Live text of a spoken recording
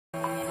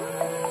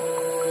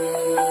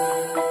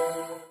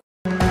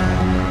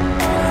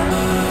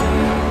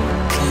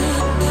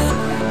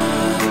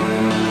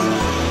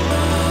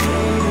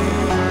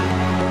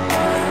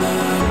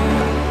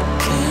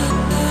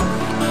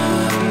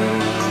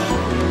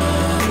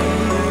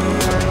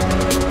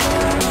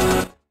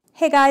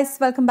Hey guys,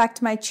 welcome back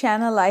to my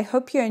channel. I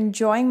hope you're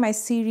enjoying my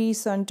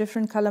series on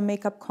different color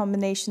makeup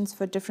combinations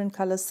for different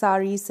color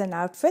saris and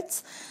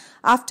outfits.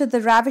 After the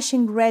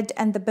ravishing red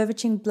and the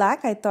bewitching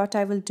black, I thought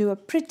I will do a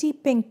pretty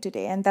pink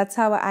today, and that's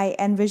how I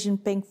envision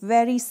pink.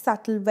 Very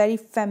subtle, very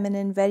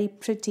feminine, very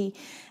pretty,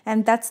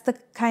 and that's the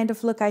kind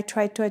of look I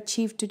tried to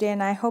achieve today,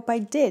 and I hope I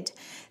did.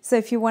 So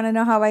if you want to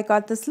know how I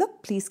got this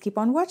look, please keep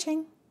on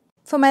watching.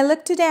 For my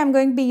look today, I'm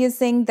going to be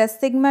using the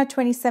Sigma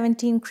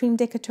 2017 Cream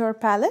de Couture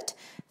palette.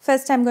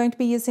 First, I'm going to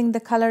be using the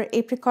color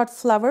Apricot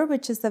Flower,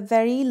 which is a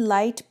very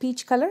light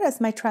peach color,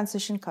 as my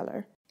transition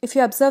color. If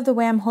you observe the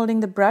way I'm holding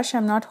the brush,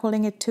 I'm not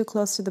holding it too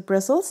close to the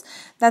bristles.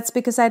 That's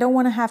because I don't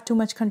want to have too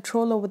much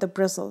control over the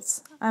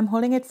bristles. I'm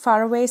holding it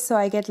far away so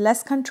I get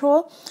less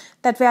control.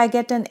 That way I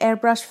get an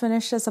airbrush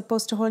finish as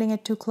opposed to holding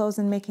it too close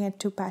and making it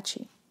too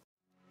patchy.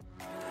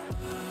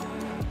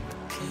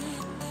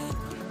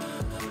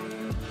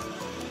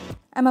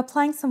 I'm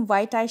applying some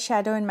white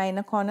eyeshadow in my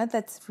inner corner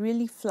that's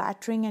really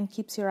flattering and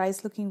keeps your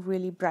eyes looking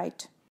really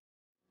bright.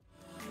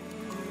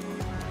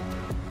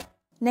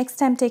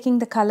 Next, I'm taking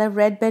the color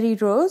Red Berry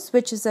Rose,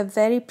 which is a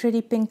very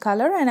pretty pink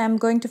color, and I'm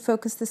going to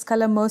focus this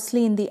color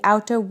mostly in the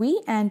outer V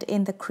and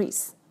in the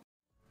crease.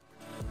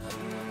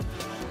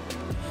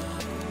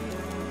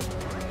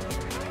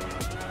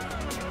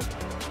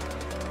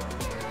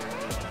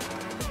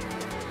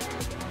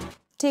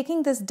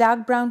 Taking this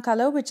dark brown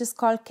color, which is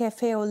called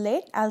Cafe au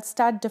Lait, I'll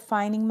start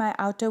defining my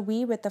outer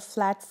V with a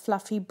flat,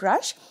 fluffy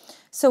brush.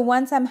 So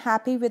once I'm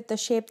happy with the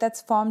shape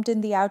that's formed in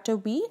the outer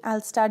V,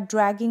 I'll start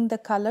dragging the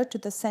color to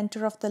the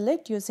center of the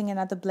lid using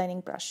another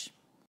blending brush.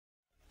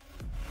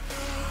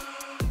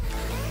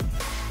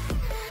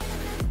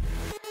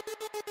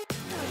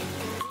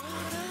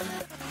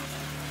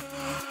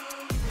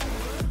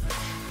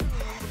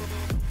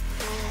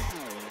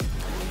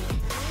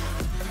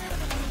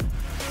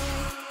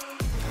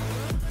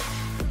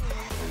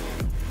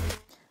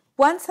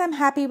 Once I'm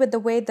happy with the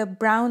way the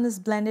brown is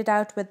blended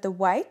out with the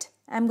white,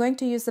 I'm going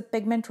to use the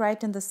pigment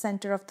right in the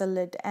center of the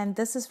lid, and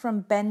this is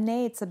from Benne.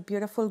 It's a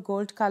beautiful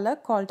gold color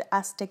called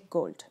Aztec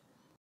Gold.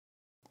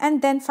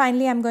 And then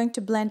finally I'm going to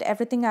blend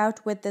everything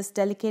out with this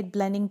delicate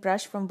blending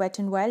brush from Wet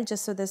n Wild,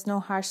 just so there's no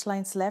harsh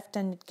lines left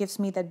and it gives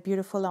me that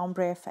beautiful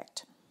ombre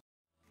effect.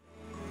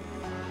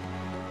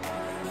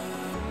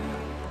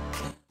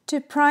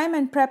 To prime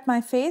and prep my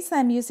face,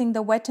 I'm using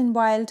the Wet n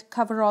Wild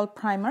Coverall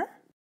Primer.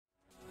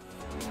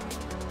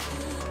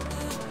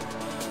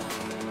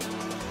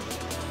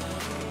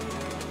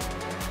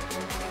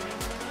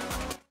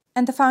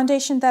 And the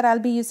foundation that I'll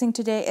be using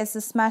today is the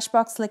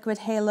Smashbox Liquid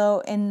Halo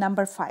in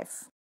number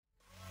 5.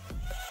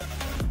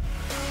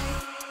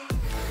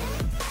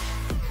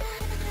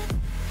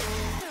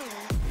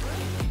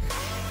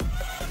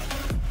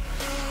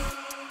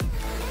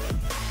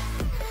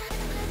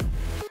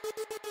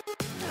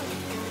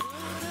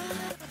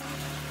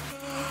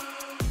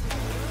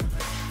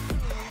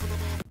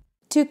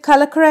 To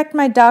color correct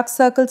my dark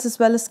circles as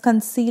well as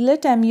conceal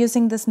it, I'm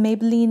using this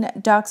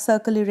Maybelline Dark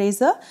Circle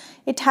Eraser.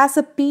 It has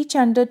a peach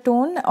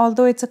undertone,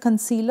 although it's a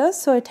concealer,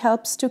 so it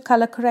helps to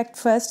color correct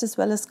first as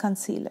well as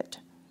conceal it.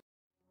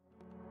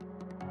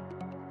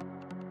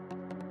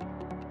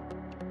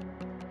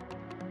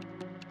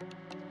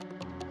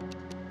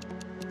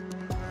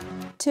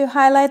 To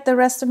highlight the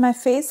rest of my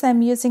face,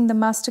 I'm using the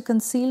Master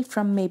Conceal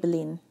from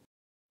Maybelline.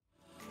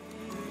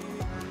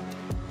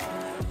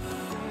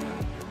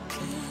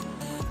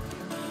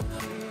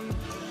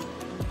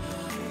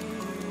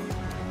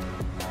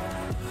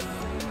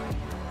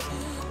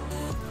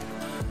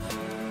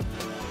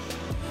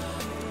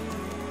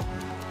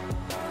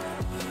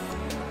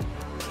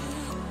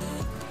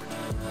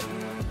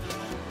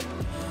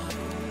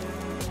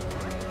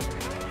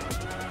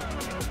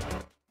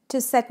 To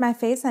set my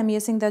face, I'm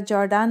using the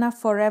Jordana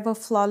Forever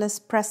Flawless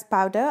Press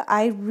Powder.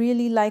 I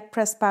really like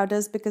press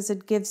powders because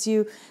it gives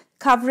you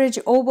coverage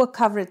over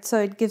coverage, so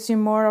it gives you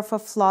more of a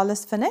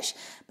flawless finish.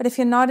 But if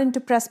you're not into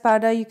press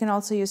powder, you can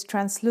also use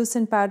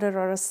translucent powder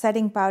or a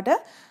setting powder.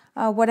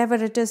 Whatever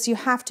it is, you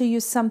have to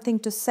use something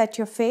to set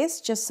your face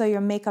just so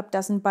your makeup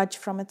doesn't budge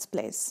from its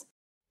place.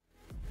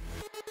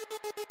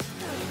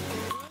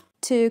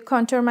 To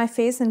contour my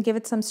face and give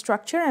it some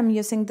structure, I'm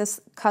using this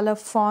color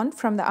Fawn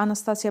from the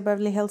Anastasia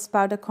Beverly Hills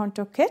Powder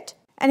Contour Kit.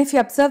 And if you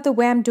observe the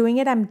way I'm doing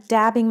it, I'm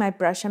dabbing my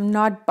brush. I'm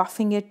not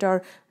buffing it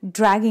or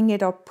dragging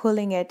it or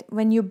pulling it.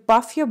 When you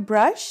buff your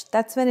brush,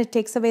 that's when it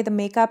takes away the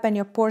makeup and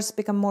your pores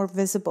become more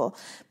visible.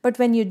 But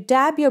when you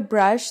dab your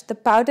brush, the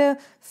powder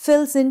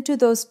fills into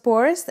those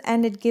pores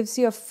and it gives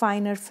you a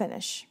finer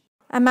finish.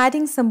 I'm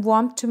adding some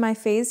warmth to my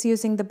face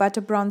using the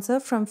Butter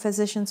Bronzer from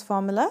Physicians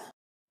Formula.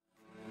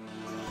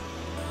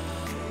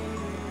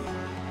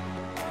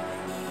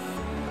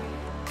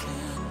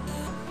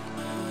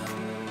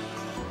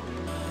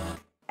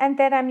 And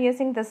then I'm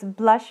using this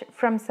blush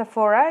from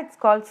Sephora. It's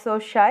called So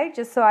Shy,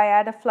 just so I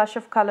add a flush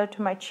of color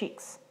to my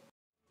cheeks.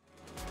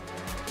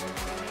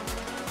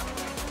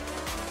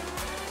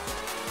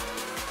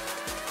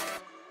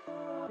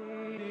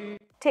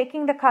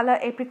 Taking the color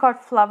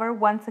Apricot Flower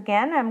once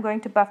again, I'm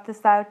going to buff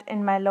this out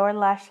in my lower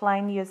lash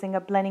line using a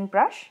blending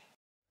brush.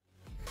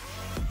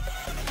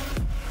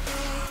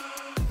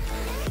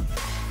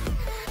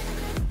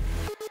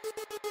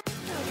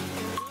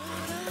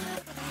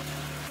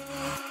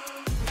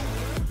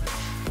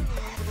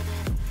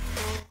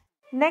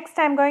 Next,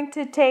 I'm going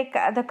to take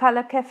the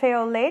color Cafe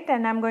Au Lait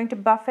and I'm going to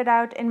buff it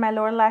out in my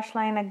lower lash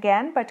line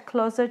again, but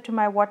closer to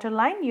my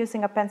waterline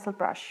using a pencil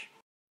brush.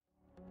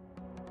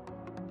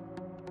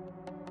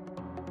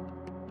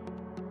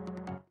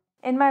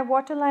 In my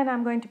waterline,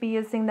 I'm going to be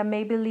using the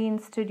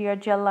Maybelline Studio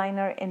Gel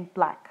Liner in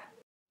black.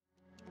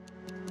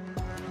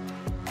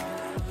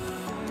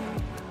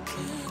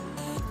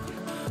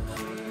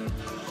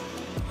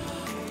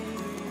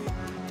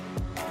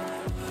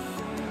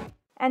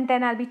 And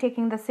then I'll be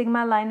taking the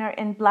Sigma liner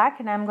in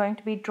black and I'm going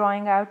to be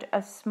drawing out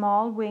a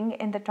small wing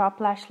in the top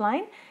lash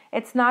line.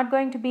 It's not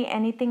going to be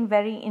anything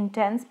very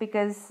intense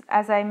because,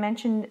 as I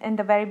mentioned in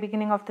the very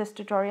beginning of this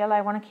tutorial,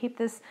 I want to keep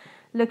this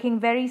looking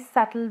very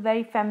subtle,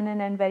 very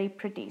feminine and very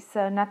pretty.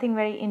 So nothing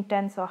very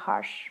intense or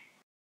harsh.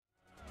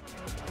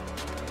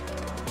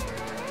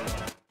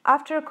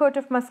 After a coat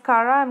of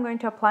mascara, I'm going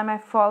to apply my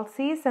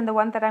falsies, and the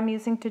one that I'm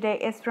using today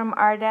is from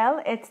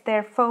Ardell. It's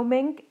their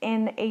Foaming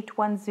in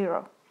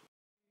 810.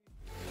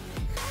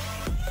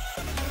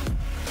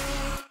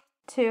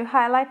 To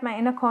highlight my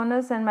inner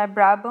corners and my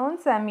brow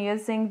bones, I'm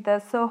using the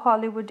So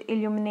Hollywood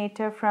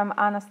Illuminator from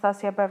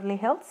Anastasia Beverly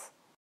Hills.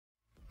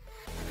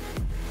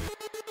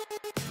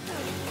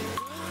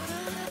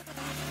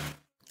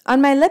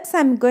 On my lips,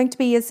 I'm going to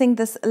be using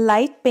this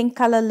light pink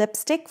color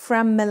lipstick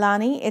from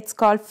Milani. It's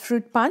called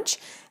Fruit Punch.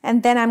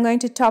 And then I'm going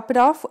to top it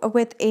off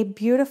with a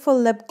beautiful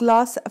lip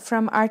gloss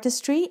from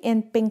Artistry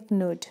in Pink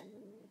Nude.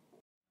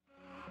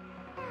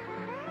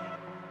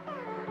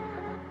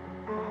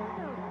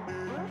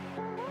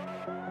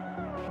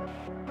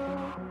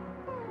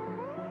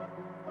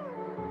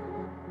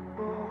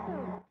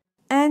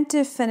 And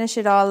to finish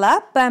it all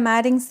up, I'm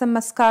adding some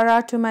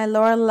mascara to my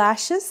lower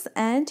lashes,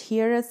 and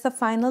here is the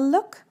final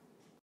look.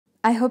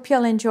 I hope you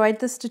all enjoyed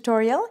this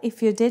tutorial.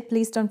 If you did,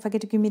 please don't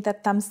forget to give me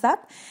that thumbs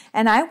up.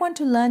 And I want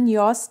to learn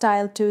your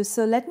style too,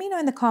 so let me know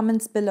in the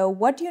comments below,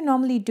 what do you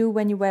normally do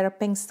when you wear a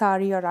pink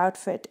sari or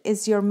outfit?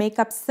 Is your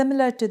makeup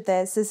similar to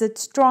this? Is it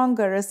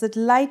stronger? Is it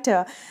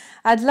lighter?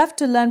 I'd love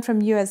to learn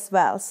from you as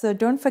well, so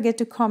don't forget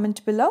to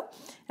comment below.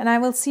 And I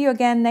will see you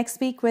again next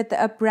week with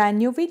a brand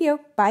new video.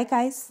 Bye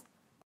guys.